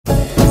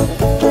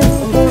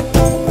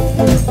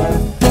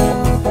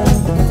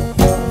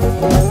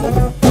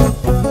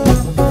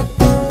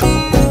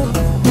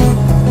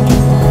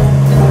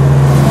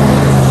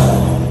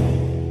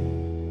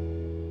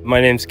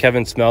name's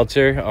Kevin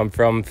Smeltzer. I'm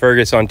from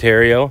Fergus,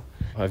 Ontario.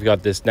 I've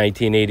got this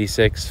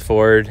 1986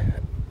 Ford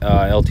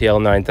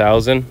LTL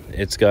 9000.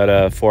 It's got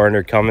a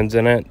 400 Cummins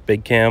in it,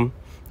 big cam,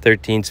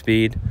 13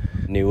 speed,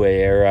 new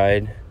way air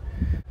ride.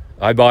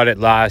 I bought it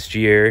last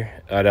year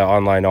at an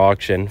online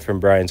auction from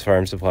Brian's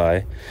Farm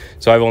Supply.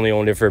 So I've only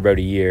owned it for about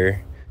a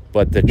year.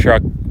 But the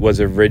truck was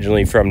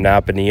originally from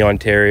Napanee,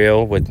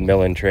 Ontario with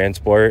Millen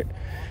Transport.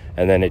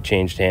 And then it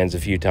changed hands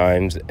a few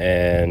times,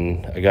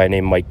 and a guy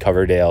named Mike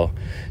Coverdale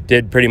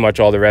did pretty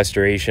much all the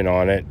restoration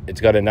on it. It's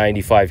got a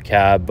 95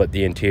 cab, but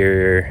the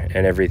interior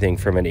and everything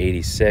from an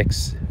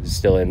 86 is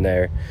still in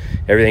there.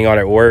 Everything on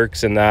it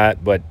works and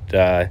that, but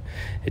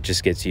it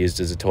just gets used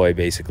as a toy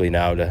basically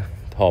now to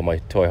haul my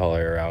toy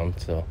hauler around.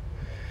 So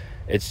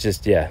it's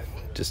just, yeah,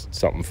 just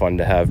something fun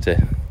to have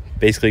to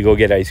basically go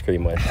get ice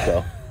cream with.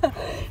 So.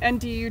 And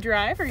do you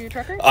drive? Are you a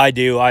trucker? I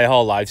do. I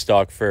haul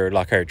livestock for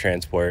Lockhart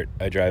Transport.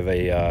 I drive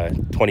a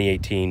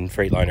 2018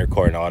 Freightliner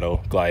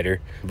Coronado glider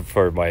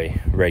for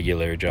my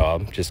regular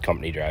job, just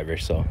company driver.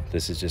 So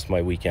this is just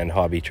my weekend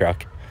hobby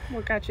truck.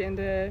 What got you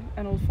into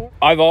an old Ford?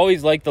 I've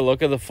always liked the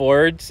look of the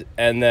Fords,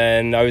 and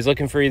then I was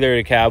looking for either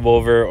a cab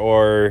over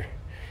or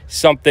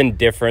something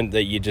different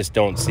that you just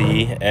don't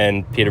see.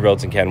 And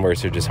Peterbilts and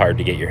Kenworths are just hard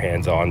to get your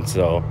hands on.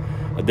 So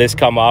this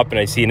come up and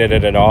I seen it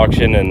at an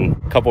auction, and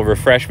a couple of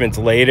refreshments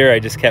later I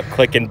just kept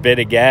clicking bid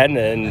again,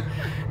 and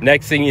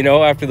next thing you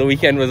know, after the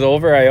weekend was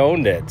over, I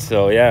owned it.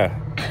 So yeah,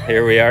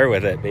 here we are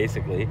with it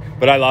basically.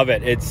 But I love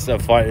it. It's a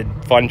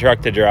fun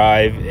truck to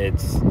drive.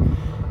 It's,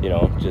 you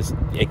know, just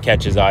it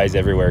catches eyes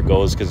everywhere it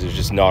goes because there's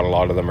just not a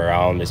lot of them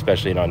around,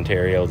 especially in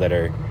Ontario, that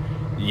are,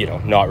 you know,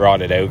 not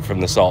rotted out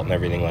from the salt and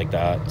everything like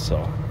that.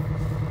 So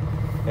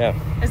yeah.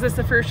 Is this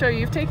the first show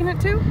you've taken it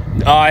to?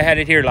 I had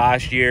it here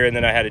last year, and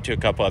then I had it to a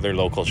couple other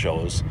local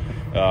shows.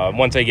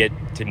 Once I get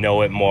to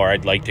know it more,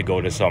 I'd like to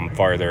go to some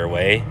farther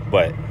away,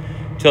 but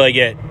till I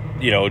get,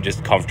 you know,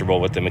 just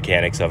comfortable with the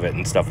mechanics of it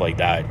and stuff like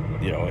that,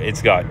 you know,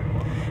 it's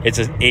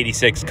an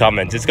 86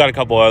 Cummins. It's got a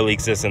couple oil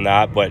leaks, this and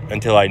that, but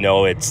until I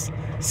know it's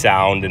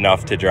sound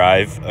enough to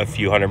drive a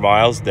few hundred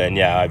miles, then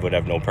yeah, I would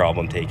have no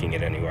problem taking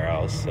it anywhere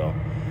else. So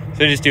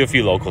just do a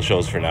few local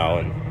shows for now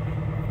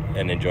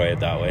and enjoy it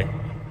that way.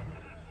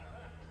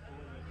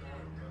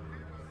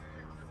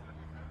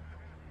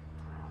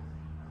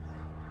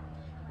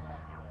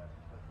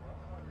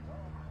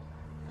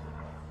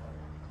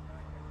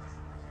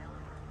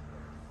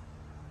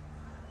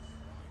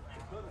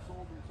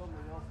 Sold them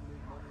something else and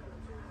made money that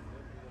was sold to them,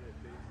 and then it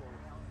pays for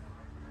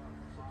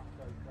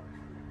it.